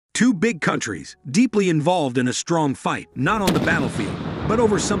Two big countries, deeply involved in a strong fight, not on the battlefield, but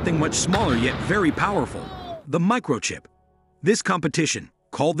over something much smaller yet very powerful, the microchip. This competition,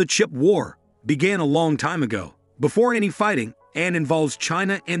 called the Chip War, began a long time ago, before any fighting, and involves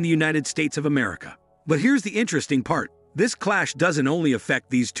China and the United States of America. But here's the interesting part. This clash doesn't only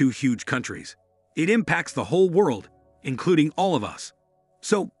affect these two huge countries. It impacts the whole world, including all of us.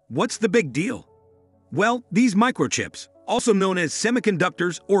 So, what's the big deal? Well, these microchips, also known as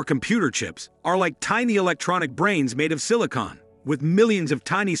semiconductors or computer chips, are like tiny electronic brains made of silicon, with millions of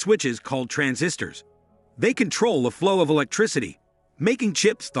tiny switches called transistors. They control the flow of electricity, making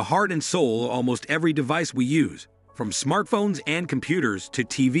chips the heart and soul of almost every device we use, from smartphones and computers to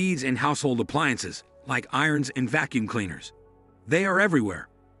TVs and household appliances, like irons and vacuum cleaners. They are everywhere.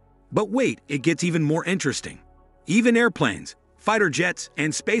 But wait, it gets even more interesting. Even airplanes, fighter jets,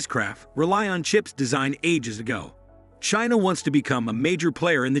 and spacecraft rely on chips designed ages ago. China wants to become a major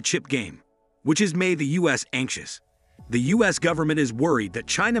player in the chip game, which has made the US anxious. The US government is worried that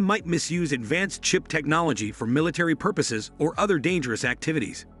China might misuse advanced chip technology for military purposes or other dangerous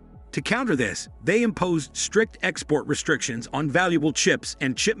activities. To counter this, they imposed strict export restrictions on valuable chips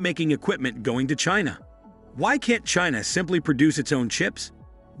and chip-making equipment going to China. Why can't China simply produce its own chips?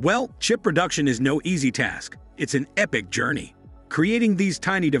 Well, chip production is no easy task. It's an epic journey. Creating these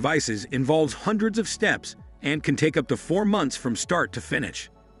tiny devices involves hundreds of steps and can take up to 4 months from start to finish.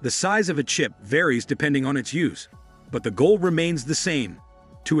 The size of a chip varies depending on its use, but the goal remains the same: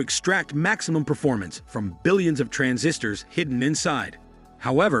 to extract maximum performance from billions of transistors hidden inside.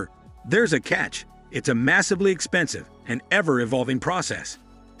 However, there's a catch. It's a massively expensive and ever-evolving process.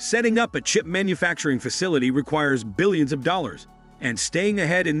 Setting up a chip manufacturing facility requires billions of dollars, and staying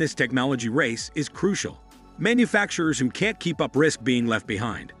ahead in this technology race is crucial. Manufacturers who can't keep up risk being left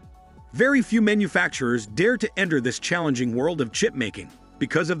behind. Very few manufacturers dare to enter this challenging world of chip making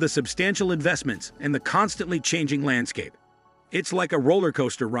because of the substantial investments and the constantly changing landscape. It's like a roller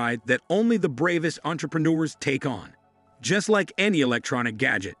coaster ride that only the bravest entrepreneurs take on. Just like any electronic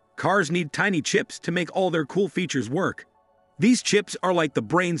gadget, cars need tiny chips to make all their cool features work. These chips are like the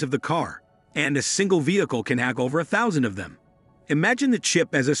brains of the car, and a single vehicle can have over 1,000 of them. Imagine the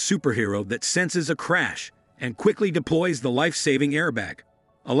chip as a superhero that senses a crash and quickly deploys the life-saving airbag.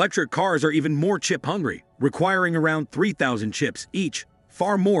 Electric cars are even more chip-hungry, requiring around 3,000 chips each,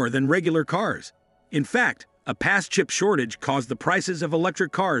 far more than regular cars. In fact, a past chip shortage caused the prices of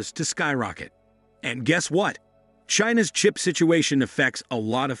electric cars to skyrocket. And guess what? China's chip situation affects a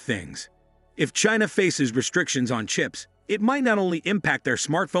lot of things. If China faces restrictions on chips, it might not only impact their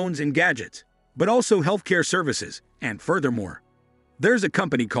smartphones and gadgets, but also healthcare services, and furthermore. There's a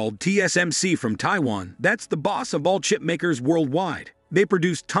company called TSMC from Taiwan that's the boss of all chip makers worldwide. They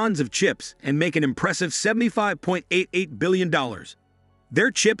produce tons of chips and make an impressive $75.88 billion.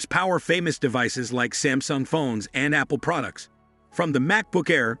 Their chips power famous devices like Samsung phones and Apple products. From the MacBook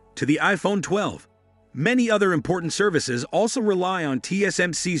Air to the iPhone 12. Many other important services also rely on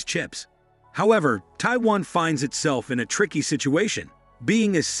TSMC's chips. However, Taiwan finds itself in a tricky situation,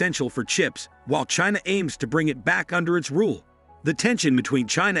 being essential for chips, while China aims to bring it back under its rule. The tension between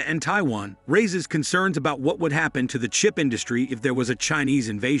China and Taiwan raises concerns about what would happen to the chip industry if there was a Chinese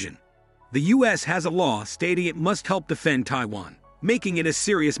invasion. The US has a law stating it must help defend Taiwan, making it a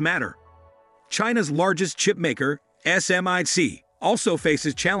serious matter. China's largest chip maker, SMIC, also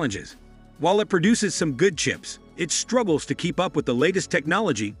faces challenges. While it produces some good chips, it struggles to keep up with the latest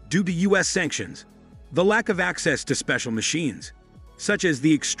technology due to US sanctions. The lack of access to special machines, such as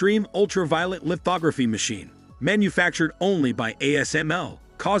the Extreme Ultraviolet Lithography machine, manufactured only by ASML,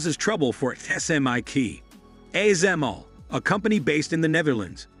 causes trouble for SMIC. ASML, a company based in the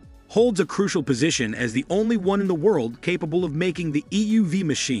Netherlands, holds a crucial position as the only one in the world capable of making the EUV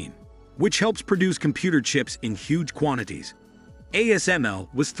machine, which helps produce computer chips in huge quantities.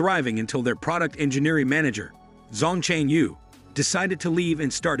 ASML was thriving until their product engineering manager, Zhongcheng Yu, decided to leave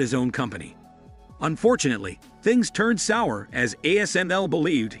and start his own company. Unfortunately, things turned sour as ASML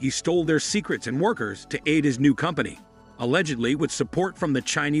believed he stole their secrets and workers to aid his new company, allegedly with support from the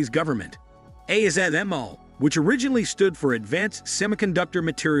Chinese government. ASML, which originally stood for Advanced Semiconductor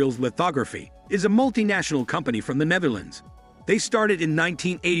Materials Lithography, is a multinational company from the Netherlands. They started in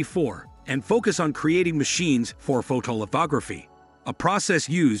 1984 and focus on creating machines for photolithography, a process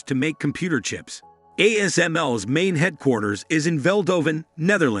used to make computer chips. ASML's main headquarters is in Veldhoven,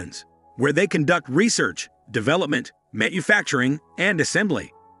 Netherlands, where they conduct research, development, manufacturing, and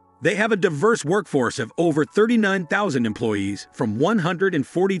assembly. They have a diverse workforce of over 39,000 employees from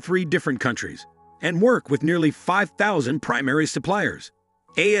 143 different countries and work with nearly 5,000 primary suppliers.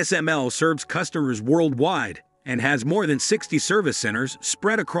 ASML serves customers worldwide and has more than 60 service centers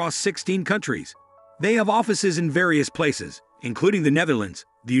spread across 16 countries. They have offices in various places, including the Netherlands,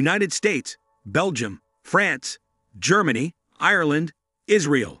 the United States, Belgium, France, Germany, Ireland,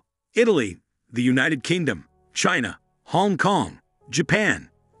 Israel, Italy, the United Kingdom, China, Hong Kong, Japan,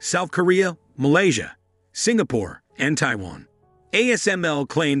 South Korea, Malaysia, Singapore, and Taiwan. ASML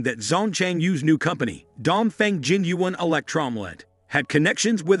claimed that Zhongchang Yu's new company, Dongfeng Jinyuan Electromlet, had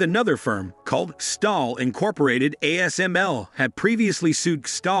connections with another firm called Stahl Incorporated. ASML had previously sued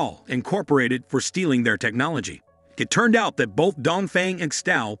Stahl Incorporated for stealing their technology. It turned out that both Dongfeng and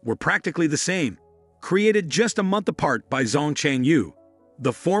Stahl were practically the same, created just a month apart by Zhongchang Yu,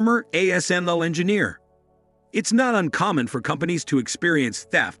 the former ASML engineer. It's not uncommon for companies to experience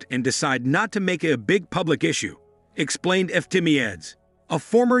theft and decide not to make it a big public issue, explained Eftimiades, a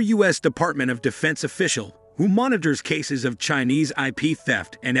former U.S. Department of Defense official who monitors cases of Chinese IP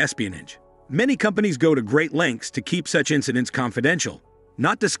theft and espionage. Many companies go to great lengths to keep such incidents confidential,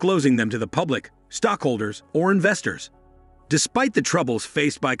 not disclosing them to the public, stockholders, or investors. Despite the troubles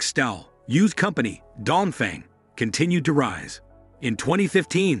faced by Stahl, Yu's company, Dongfeng, continued to rise. In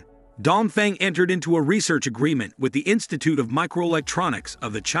 2015, Dongfeng entered into a research agreement with the Institute of Microelectronics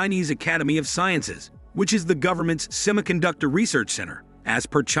of the Chinese Academy of Sciences, which is the government's semiconductor research center, as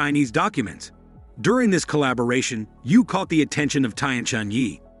per Chinese documents. During this collaboration, Yu caught the attention of Tianchun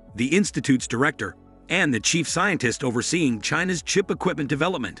Yi, the institute's director, and the chief scientist overseeing China's chip equipment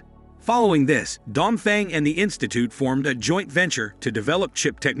development. Following this, Dongfeng and the institute formed a joint venture to develop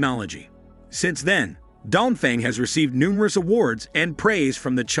chip technology. Since then, Dongfeng has received numerous awards and praise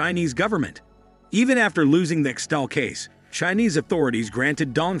from the Chinese government. Even after losing the Stahl case, Chinese authorities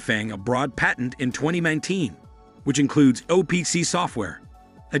granted Dongfeng a broad patent in 2019, which includes OPC software.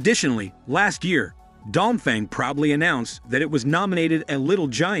 Additionally, last year, Dongfeng proudly announced that it was nominated a Little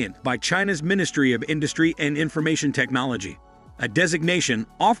Giant by China's Ministry of Industry and Information Technology, a designation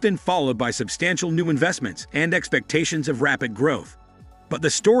often followed by substantial new investments and expectations of rapid growth. But the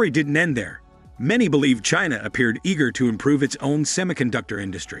story didn't end there. Many believe China appeared eager to improve its own semiconductor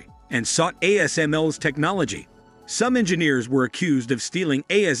industry and sought ASML's technology. Some engineers were accused of stealing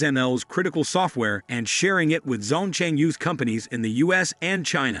ASML's critical software and sharing it with Zhongchang Yu's companies in the US and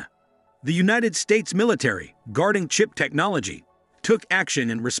China. The United States military, guarding chip technology, took action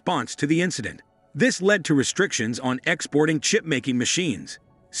in response to the incident. This led to restrictions on exporting chip-making machines,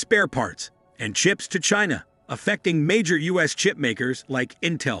 spare parts, and chips to China, affecting major US chip makers like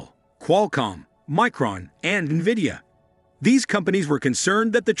Intel, Qualcomm, Micron, and NVIDIA. These companies were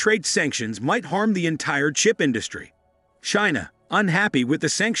concerned that the trade sanctions might harm the entire chip industry. China, unhappy with the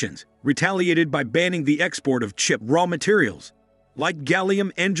sanctions, retaliated by banning the export of chip raw materials, like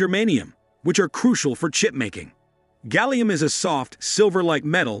gallium and germanium, which are crucial for chip making. Gallium is a soft, silver-like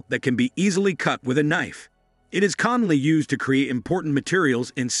metal that can be easily cut with a knife. It is commonly used to create important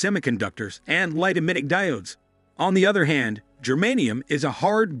materials in semiconductors and light-emitting diodes. On the other hand, germanium is a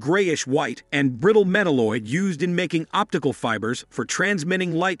hard, grayish-white and brittle metalloid used in making optical fibers for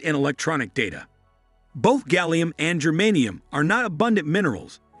transmitting light and electronic data. Both gallium and germanium are not abundant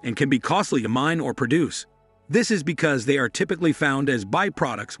minerals and can be costly to mine or produce. This is because they are typically found as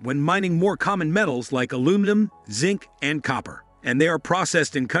byproducts when mining more common metals like aluminum, zinc, and copper, and they are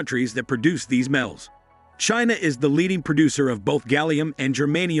processed in countries that produce these metals. China is the leading producer of both gallium and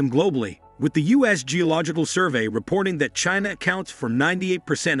germanium globally, with the U.S. Geological Survey reporting that China accounts for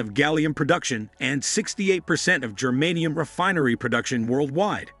 98% of gallium production and 68% of germanium refinery production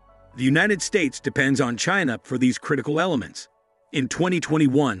worldwide. The United States depends on China for these critical elements. In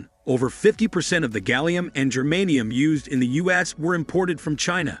 2021, over 50% of the gallium and germanium used in the U.S. were imported from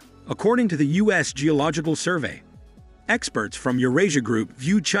China, according to the U.S. Geological Survey. Experts from Eurasia Group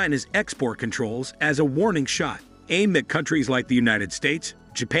view China's export controls as a warning shot, aimed at countries like the United States,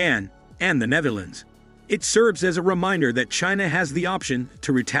 Japan, and the Netherlands. It serves as a reminder that China has the option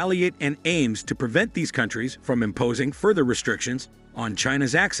to retaliate and aims to prevent these countries from imposing further restrictions on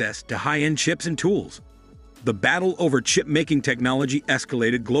China's access to high-end chips and tools. The battle over chip-making technology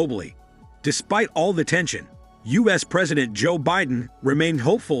escalated globally. Despite all the tension, U.S. President Joe Biden remained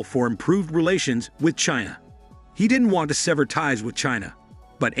hopeful for improved relations with China. He didn't want to sever ties with China,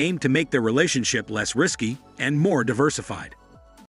 but aimed to make their relationship less risky and more diversified.